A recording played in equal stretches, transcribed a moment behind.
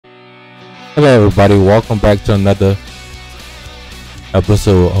Hello everybody, welcome back to another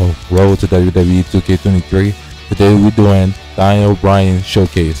episode of Road to WWE 2K23. Today we're doing Daniel Bryan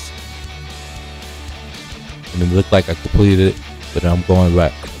Showcase. And it looked like I completed it, but I'm going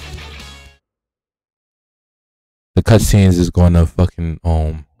back. The cutscenes is going to fucking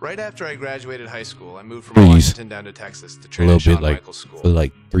Right after I graduated high school, I moved from Washington down to Texas to train at Shawn Michaels School. For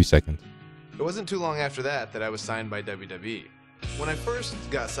like 3 seconds. It wasn't too long after that I was signed by WWE. When I first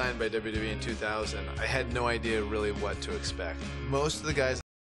got signed by WWE in 2000, I had no idea really what to expect. Most of the guys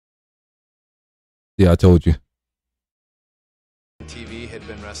Yeah, I told you. on TV had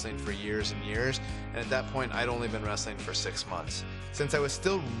been wrestling for years and years, and at that point I'd only been wrestling for 6 months. Since I was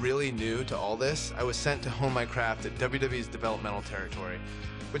still really new to all this, I was sent to hone my craft at WWE's developmental territory,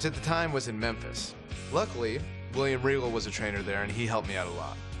 which at the time was in Memphis. Luckily, William Regal was a trainer there and he helped me out a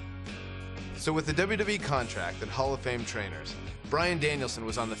lot. So with the WWE contract and Hall of Fame trainers, Bryan Danielson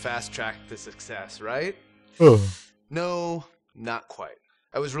was on the fast track to success, right? No, not quite.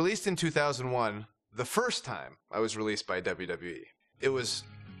 I was released in 2001, the first time I was released by WWE. It was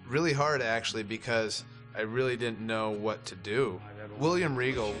really hard actually because I really didn't know what to do. William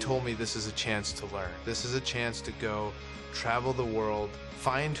Regal told me this is a chance to learn. This is a chance to go travel the world,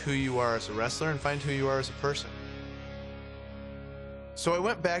 find who you are as a wrestler and find who you are as a person. So I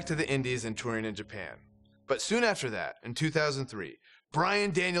went back to the Indies and touring in Japan. But soon after that, in 2003,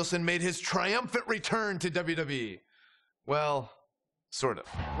 Bryan Danielson made his triumphant return to WWE. Well, sort of.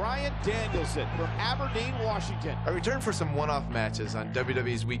 Bryan Danielson from Aberdeen, Washington. I returned for some one-off matches on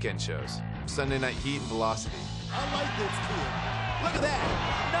WWE's weekend shows, Sunday Night Heat and Velocity. I like this kid. Look at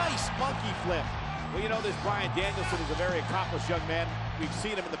that. Nice monkey flip. Well, you know, this Bryan Danielson is a very accomplished young man. We've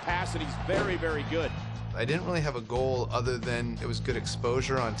seen him in the past, and he's very, very good. I didn't really have a goal other than it was good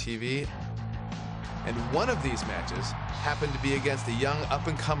exposure on TV. And one of these matches happened to be against a young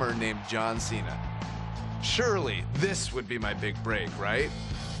up-and-comer named John Cena. Surely this would be my big break, right?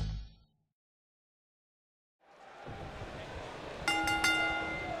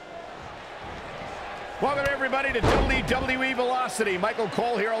 Welcome, everybody, to WWE Velocity. Michael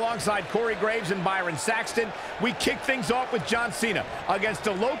Cole here alongside Corey Graves and Byron Saxton. We kick things off with John Cena against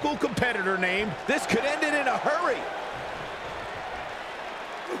a local competitor named... This could end it in a hurry.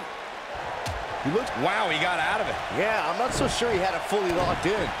 He looked... Wow, he got out of it. Yeah, I'm not so sure he had it fully locked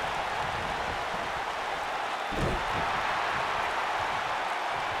in.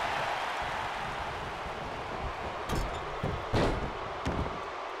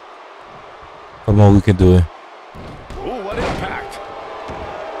 Come on, we can do it. Ooh, what impact.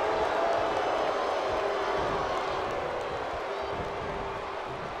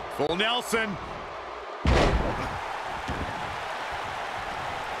 Full Nelson.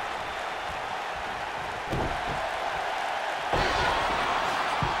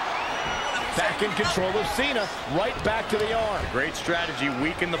 Back in control of Cena, right back to the arm. Great strategy,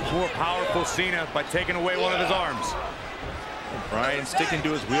 weaken the more powerful Cena by taking away one of his arms. Bryan sticking to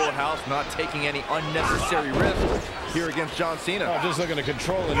his wheelhouse, not taking any unnecessary risks here against John Cena. Oh, just looking to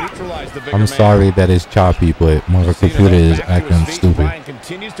control and neutralize the bigger I'm sorry that it's choppy, but my computer is acting stupid. Bryan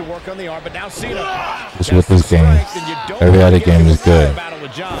continues to work on the arm, but now Cena. It's with this game. Every other game is good.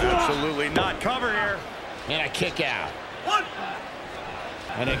 Absolutely not. Cover here. And a kick out.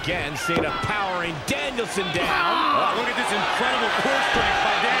 And again, Cena powering Danielson down. Oh, look at this incredible core strength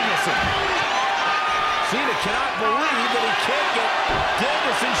by Danielson. Cena cannot believe that he can't get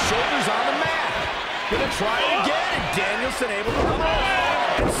Danielson's shoulders on the mat. Gonna try it again, and Danielson able to come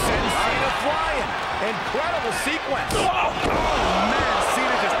off and send Cena flying. Incredible sequence. Oh, man,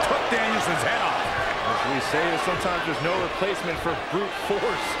 Cena just took Danielson's head off. As we say, sometimes there's no replacement for brute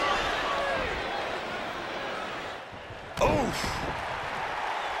force. Oof.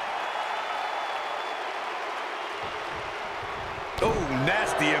 Oh,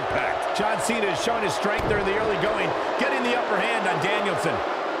 nasty impact. John Cena is showing his strength there in the early going, getting the upper hand on Danielson.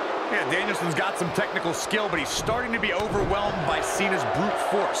 Yeah, Danielson's got some technical skill, but he's starting to be overwhelmed by Cena's brute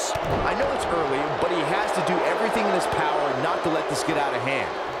force. I know it's early, but he has to do everything in his power not to let this get out of hand.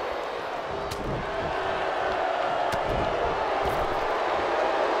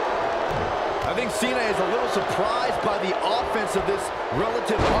 I think Cena is a little surprised by the offense of this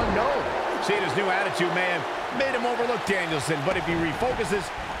relative unknown. Cena's new attitude may have made him overlook Danielson, but if he refocuses,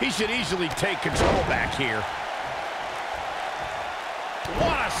 he should easily take control back here.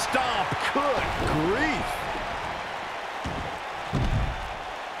 What a stomp! Good grief!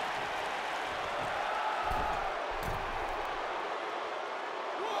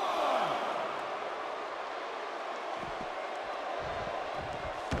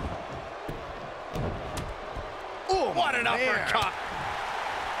 What an uppercut!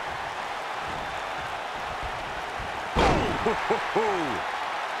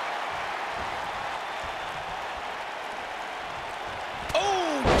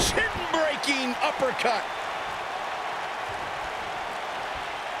 Oh, chin-breaking uppercut.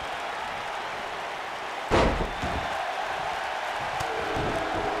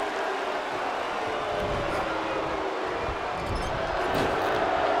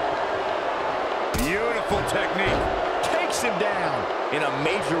 Beautiful technique. Takes him down in a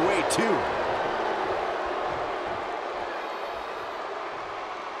major way, too.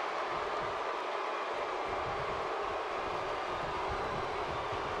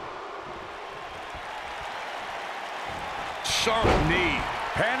 Sharp knee.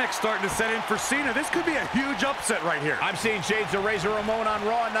 Panic starting to set in for Cena. This could be a huge upset right here. I'm seeing shades of Razor Ramon on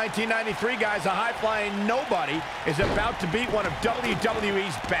Raw in 1993, guys. A high-flying nobody is about to beat one of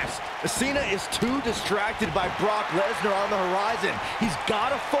WWE's best. Cena is too distracted by Brock Lesnar on the horizon. He's got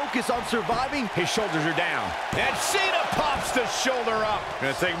to focus on surviving. His shoulders are down. And Cena pops the shoulder up.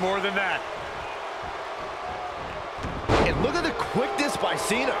 Gonna take more than that. And look at the quickness by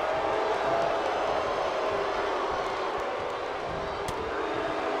Cena.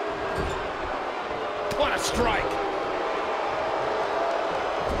 What a strike.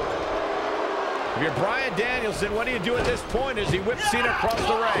 If you're Bryan Danielson, what do you do at this point as he whips Cena across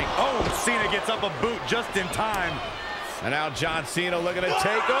the ring? Oh, Cena gets up a boot just in time. And now John Cena looking to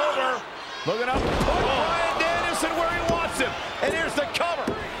take over. Looking up, put Bryan Danielson where he wants him. And here's the cover.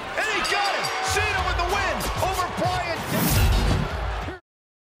 And he got him. Cena with the win over Bryan Danielson.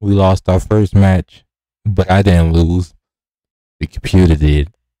 We lost our first match, but I didn't lose. The computer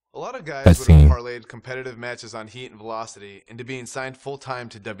did. A lot of guys That's would have seen. parlayed competitive matches on Heat and Velocity into being signed full-time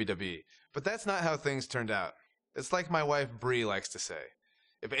to WWE, but that's not how things turned out. It's like my wife Bree likes to say,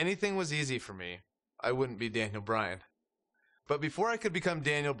 if anything was easy for me, I wouldn't be Daniel Bryan. But before I could become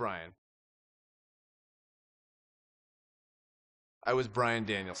Daniel Bryan, I was Bryan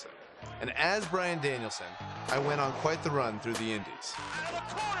Danielson. And as Bryan Danielson, I went on quite the run through the Indies.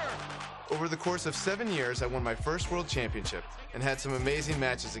 Over the course of 7 years, I won my first world championship and had some amazing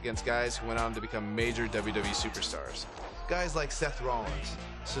matches against guys who went on to become major WWE superstars. Guys like Seth Rollins,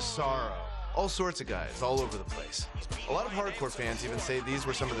 Cesaro, all sorts of guys all over the place. A lot of hardcore fans even say these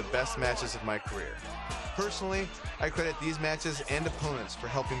were some of the best matches of my career. Personally, I credit these matches and opponents for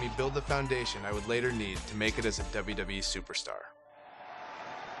helping me build the foundation I would later need to make it as a WWE superstar.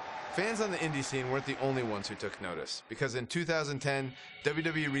 Fans on the indie scene weren't the only ones who took notice, because in 2010,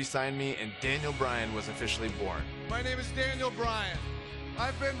 WWE re-signed me and Daniel Bryan was officially born. My name is Daniel Bryan.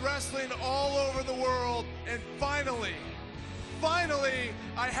 I've been wrestling all over the world, and finally,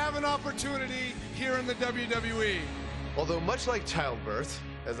 I have an opportunity here in the WWE. Although much like childbirth,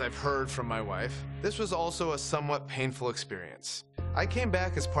 as I've heard from my wife, this was also a somewhat painful experience. I came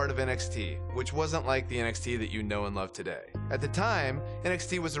back as part of NXT, which wasn't like the NXT that you know and love today. At the time,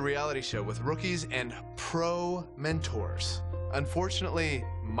 NXT was a reality show with rookies and pro mentors. Unfortunately,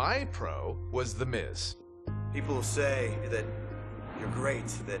 my pro was The Miz. People will say that you're great,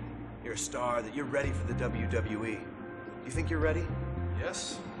 that you're a star, that you're ready for the WWE. Do you think you're ready?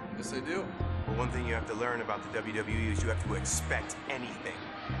 Yes I do. Well, one thing you have to learn about the WWE is you have to expect anything.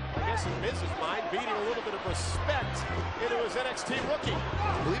 I guess in Miz's mind, beating a little bit of respect into his NXT rookie.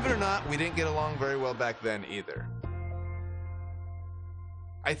 Believe it or not, we didn't get along very well back then either.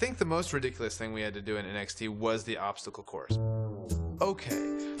 I think the most ridiculous thing we had to do in NXT was the obstacle course.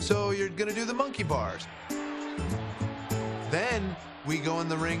 Okay, so you're gonna do the monkey bars. Then we go in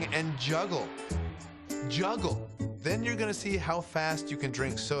the ring and juggle. Then you're gonna see how fast you can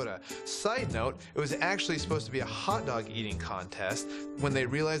drink soda. Side note, it was actually supposed to be a hot dog eating contest. When they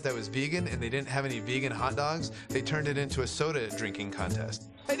realized I was vegan and they didn't have any vegan hot dogs, they turned it into a soda drinking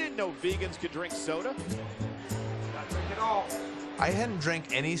contest. I didn't know vegans could drink soda. Not drink at all. I hadn't drank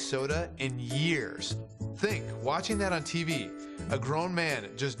any soda in years. Think, watching that on TV, a grown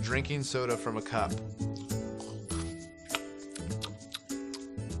man just drinking soda from a cup.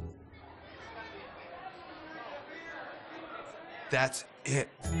 That's it.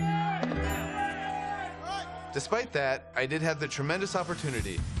 Despite that, I did have the tremendous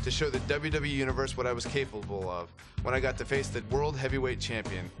opportunity to show the WWE Universe what I was capable of when I got to face the World Heavyweight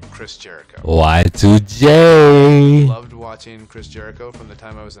Champion, Chris Jericho. Y2J. Loved watching Chris Jericho from the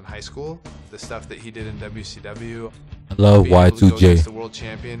time I was in high school. The stuff that he did in WCW. I love Being able to go against the Y2J. world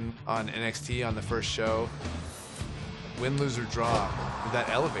champion on NXT on the first show. Win, lose, or draw, that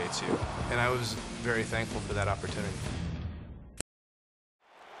elevates you. And I was very thankful for that opportunity.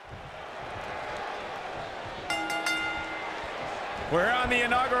 We're on the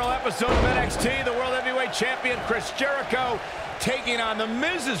inaugural episode of NXT. The World Heavyweight Champion, Chris Jericho, taking on the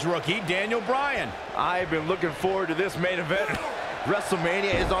Miz's rookie, Daniel Bryan. I've been looking forward to this main event.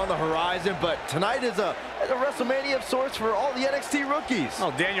 WrestleMania is on the horizon, but tonight is a WrestleMania of sorts for all the NXT rookies.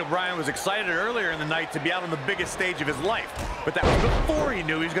 Well, Daniel Bryan was excited earlier in the night to be out on the biggest stage of his life, but that was before he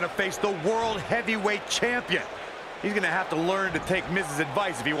knew he was going to face the World Heavyweight Champion. He's going to have to learn to take Miz's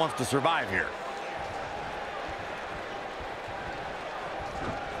advice if he wants to survive here.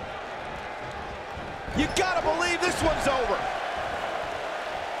 You gotta believe this one's over.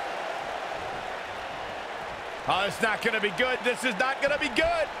 Oh, it's not gonna be good. This is not gonna be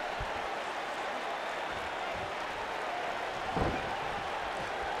good.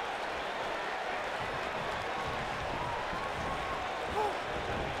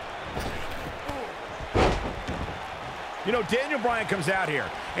 You know, Daniel Bryan comes out here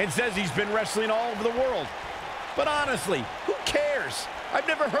and says he's been wrestling all over the world. But honestly, who cares? I've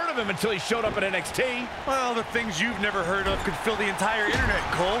never heard of him until he showed up at NXT. Well, the things you've never heard of could fill the entire internet,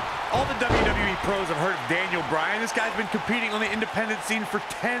 Cole. All the WWE pros have heard of Daniel Bryan. This guy's been competing on the independent scene for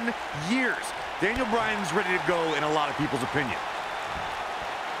 10 years. Daniel Bryan's ready to go in a lot of people's opinion.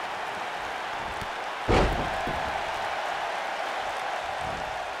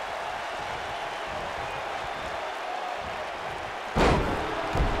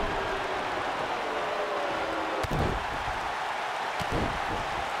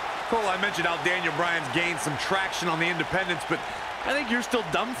 Cole, I mentioned how Daniel Bryan's gained some traction on the independents, but I think you're still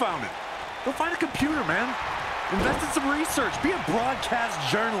dumbfounded. Go find a computer, man. Invest in some research. Be a broadcast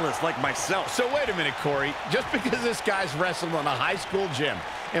journalist like myself. So wait a minute, Corey. Just because this guy's wrestled in a high school gym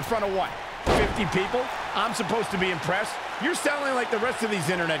in front of what, 50 people, I'm supposed to be impressed? You're sounding like the rest of these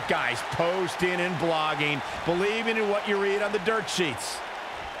internet guys, posting and blogging, believing in what you read on the dirt sheets.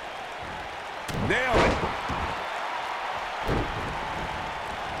 Nailed it.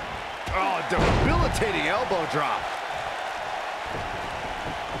 Oh, debilitating elbow drop.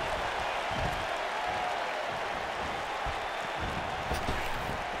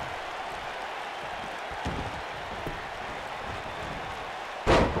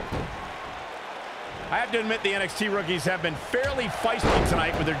 I have to admit the NXT rookies have been fairly feisty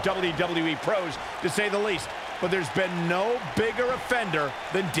tonight with their WWE pros, to say the least. But there's been no bigger offender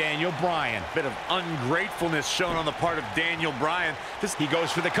than Daniel Bryan. Bit of ungratefulness shown on the part of Daniel Bryan. He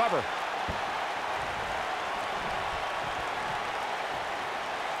goes for the cover.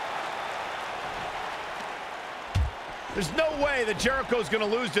 There's no way that Jericho's going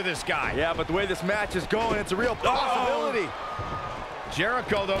to lose to this guy. Yeah, but the way this match is going, it's a real possibility.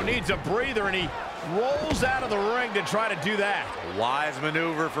 Jericho, though, needs a breather, and he rolls out of the ring to try to do that. Wise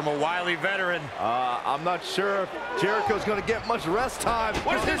maneuver from a wily veteran. I'm not sure if Jericho's going to get much rest time.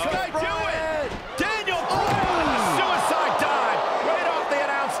 What's this guy doing? Daniel Bryan on a suicide dive right off the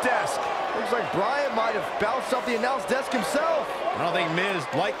announce desk. Looks like Bryan might have bounced off the announce desk himself. I don't think Miz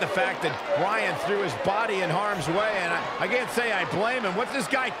liked the fact that Bryan threw his body in harm's way, and I can't say I blame him. What's this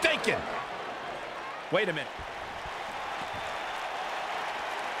guy thinking? Wait a minute.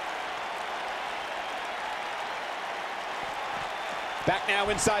 Back now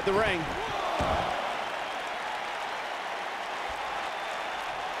inside the ring.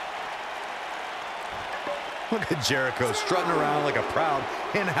 Look at Jericho strutting around like a proud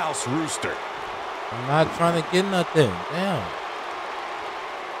in-house rooster. I'm not trying to get nothing. Damn.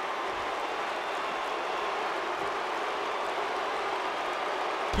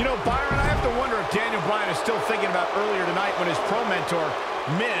 You know, Byron, I have to wonder if Daniel Bryan is still thinking about earlier tonight when his pro mentor,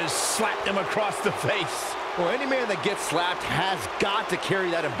 Miz, slapped him across the face. Well, any man that gets slapped has got to carry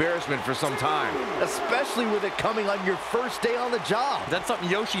that embarrassment for some time, especially with it coming on your first day on the job. Is that something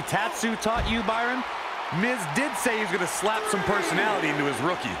Yoshi Tatsu taught you, Byron? Miz did say he was going to slap some personality into his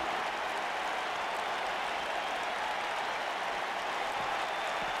rookie.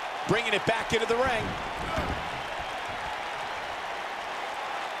 Bringing it back into the ring.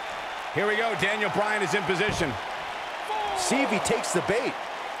 Here we go. Daniel Bryan is in position. See if he takes the bait.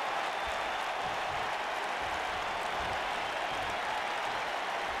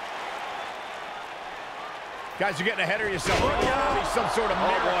 Guys, you're getting ahead of yourself. There's got to be some sort of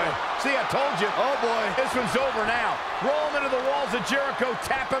boy. See, I told you. Oh, boy. This one's over now. Roll him into the walls of Jericho.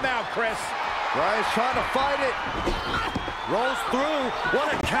 Tap him out, Chris. Bryan's trying to fight it. Rolls through.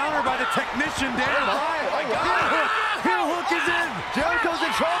 What a counter by the technician, Daniel Bryan. Oh, my God. Heel hook is in. Jericho's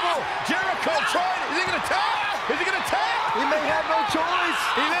in trouble. Jericho tried it. Is he going to tap? Is he going to tap? He may have no choice.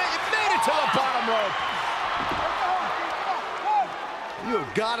 He made it to the bottom rope.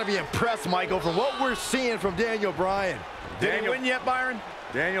 You've got to be impressed, Michael, from what we're seeing from Daniel Bryan. Did he win yet, Byron?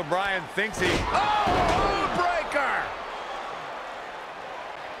 Daniel Bryan thinks he... Oh, breaker!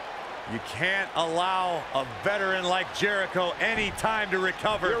 You can't allow a veteran like Jericho any time to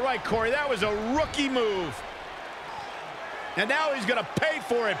recover. You're right, Corey. That was a rookie move. And now he's going to pay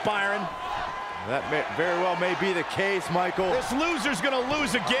for it, Byron. That very well may be the case, Michael. This loser's going to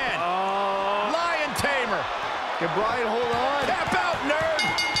lose again. Lion Tamer. Can Bryan hold on? Tap out,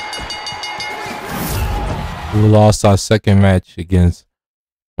 nerd. We lost our second match against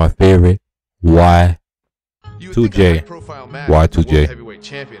my favorite Y2J. Y2J. Heavyweight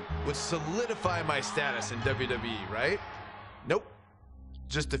champion would solidify my status in WWE, right? Nope.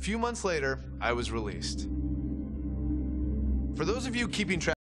 Just a few months later, I was released. For those of you keeping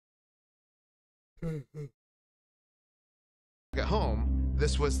track at home,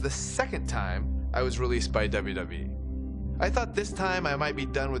 this was the second time I was released by WWE. I thought this time I might be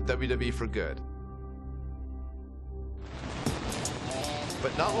done with WWE for good.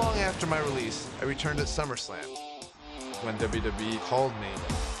 But not long after my release, I returned at SummerSlam. When WWE called me,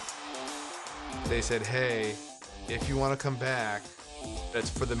 they said, hey, if you want to come back, that's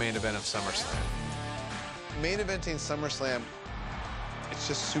for the main event of SummerSlam. Main eventing SummerSlam, it's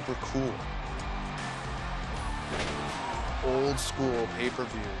just super cool. Old school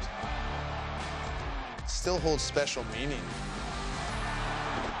pay-per-views still holds special meaning.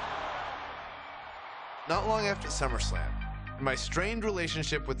 Not long after SummerSlam, my strained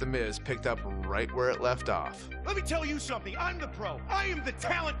relationship with The Miz picked up right where it left off. Let me tell you something. I'm the pro. I am the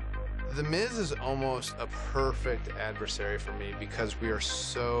talent. The Miz is almost a perfect adversary for me because we are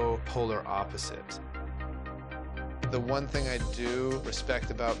so polar opposite. The one thing I do respect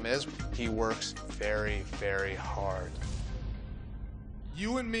about Miz, he works very, very hard.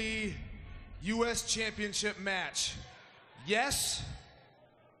 You and me, U.S. Championship match. Yes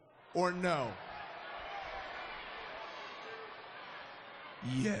or no?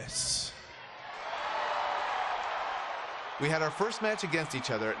 Yes. We had our first match against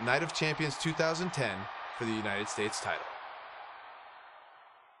each other at Night of Champions 2010 for the United States title.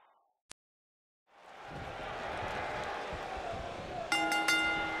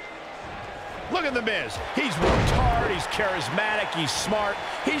 Look at The Miz. He's worked hard, he's charismatic, he's smart.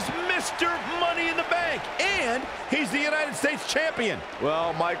 He's Mr. Money in the Bank, and he's the United States champion.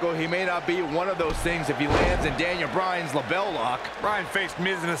 Well, Michael, he may not be one of those things if he lands in Daniel Bryan's label lock. Bryan faced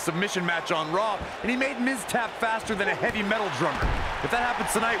Miz in a submission match on Raw, and he made Miz tap faster than a heavy metal drummer. If that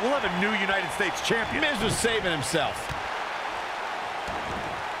happens tonight, we'll have a new United States champion. Miz was saving himself.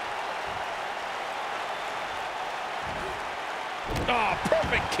 Oh,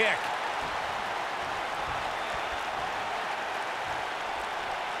 perfect kick.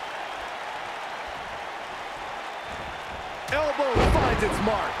 Elbow finds its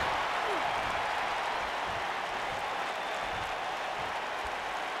mark.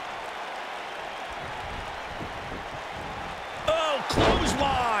 Oh,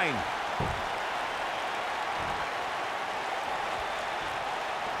 clothesline.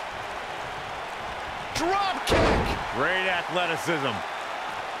 Drop kick. Great athleticism.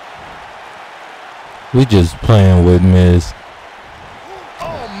 We just playing with Miz.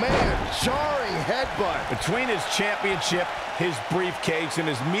 Oh, man, jarring headbutt. Between his championship, his briefcase, and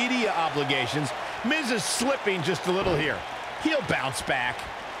his media obligations, Miz is slipping just a little here. He'll bounce back.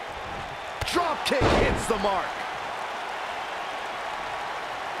 Drop kick hits the mark.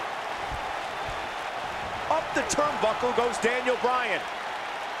 Up the turnbuckle goes Daniel Bryan.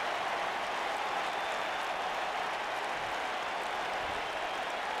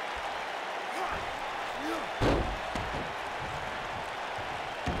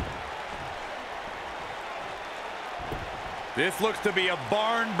 This looks to be a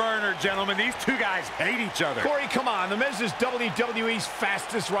barn burner, gentlemen. These two guys hate each other. Corey, come on. The Miz is WWE's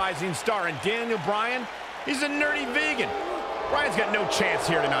fastest rising star, and Daniel Bryan, he's a nerdy vegan. Bryan's got no chance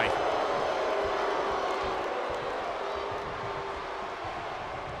here tonight.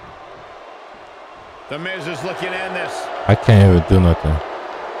 The Miz is looking to end this. I can't even do nothing.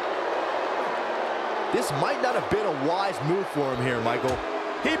 This might not have been a wise move for him here, Michael.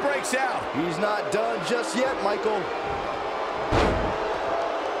 He breaks out. He's not done just yet, Michael.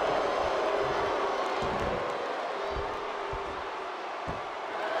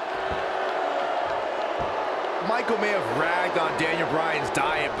 Michael may have ragged on Daniel Bryan's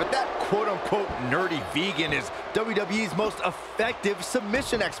diet, but that quote-unquote nerdy vegan is WWE's most effective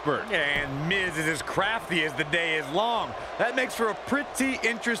submission expert. And Miz is as crafty as the day is long. That makes for a pretty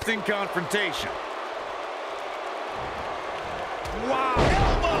interesting confrontation. Wow.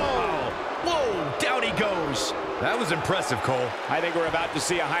 Elbow! Whoa, down he goes. That was impressive, Cole. I think we're about to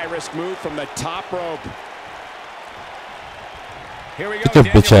see a high-risk move from the top rope. Here we go. Get your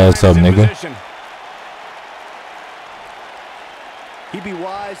bitch ass up, nigga. He'd be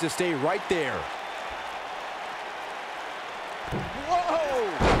wise to stay right there.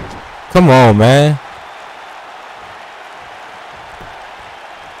 Whoa! Come on, man.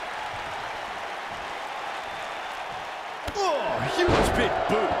 Oh, huge big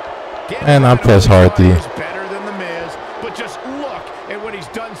boot. And I press hard D. Better than the Miz, but just look at what he's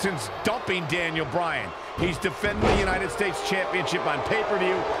done since dumping Daniel Bryan. He's defended the United States Championship on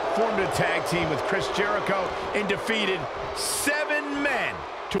pay-per-view, formed a tag team with Chris Jericho, and defeated 7 men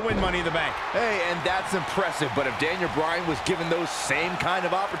to win Money in the Bank. Hey, and that's impressive, but if Daniel Bryan was given those same kind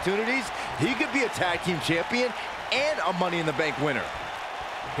of opportunities, he could be a tag team champion and a Money in the Bank winner.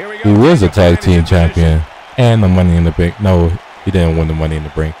 Here we go. He was a tag team champion and the Money in the Bank. No, he didn't win the Money in the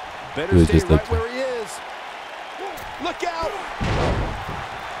Bank. Better He was stay just right where he is. Look out!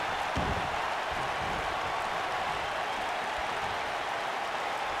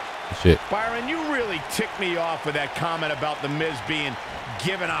 Shit. Byron, you really ticked me off with that comment about The Miz being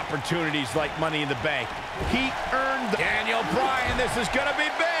given opportunities like Money in the Bank. He earned Daniel Bryan. This is going to be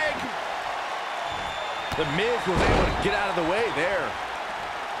big. The Miz was able to get out of the way there.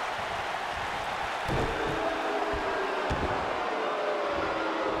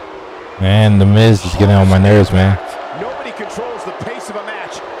 Man, the Miz is getting on my nerves, man. Nobody controls the pace of a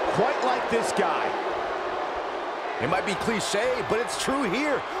match quite like this guy. It might be cliche, but it's true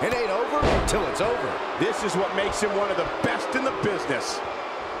here. It ain't over till it's over. This is what makes him one of the best in the business.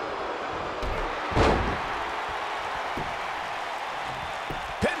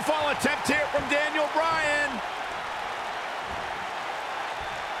 Pinfall attempt here from Daniel Bryan.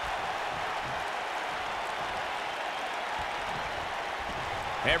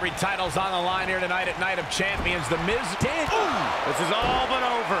 Every title's on the line here tonight at Night of Champions. The Miz. This is all but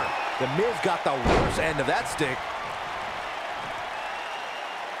over. The Miz got the worst end of that stick.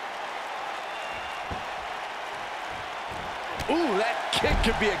 Ooh, that kick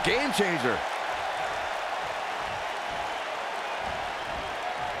could be a game changer.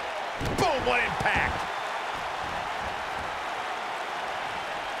 Boom, what impact.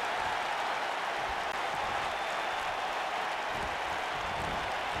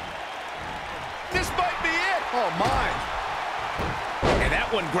 This might be it. Oh, my. And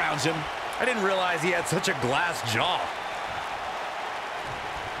that one grounds him. I didn't realize he had such a glass jaw.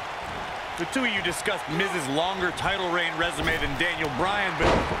 The two of you discussed Miz's longer title reign resume than Daniel Bryan, but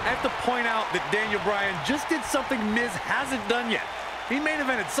I have to point out that Daniel Bryan just did something Miz hasn't done yet. He main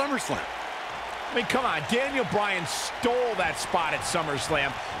evented SummerSlam. I mean, come on. Daniel Bryan stole that spot at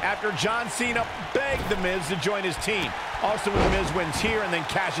SummerSlam after John Cena begged The Miz to join his team. Also, when The Miz wins here and then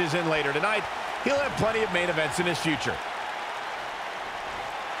cashes in later tonight, he'll have plenty of main events in his future.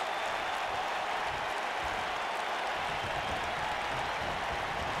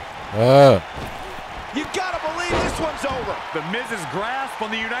 You gotta believe this one's over. The Miz's grasp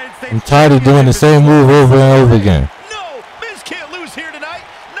on the United States. I'm tired of doing the same move over and over again. No, Miz can't lose here tonight.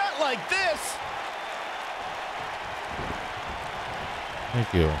 Not like this.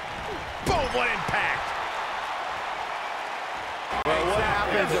 Thank you. Boom, what impact. Well, what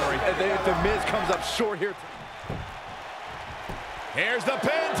happens if the Miz comes up short here? Here's the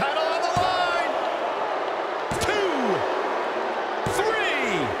pin, title on the line. 2, 3.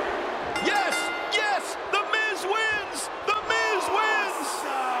 Yes, yes, The Miz wins. The Miz wins.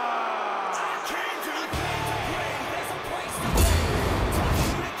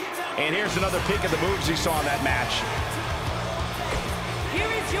 And here's another peek at the moves he saw in that match. Here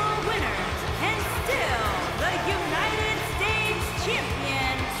is your winner, and still the United States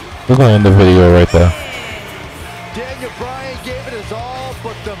champion. We're going to end the video right there. Daniel Bryan gave it his all,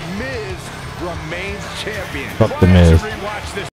 but The Miz remains champion. Fuck The Miz. Rewatch this.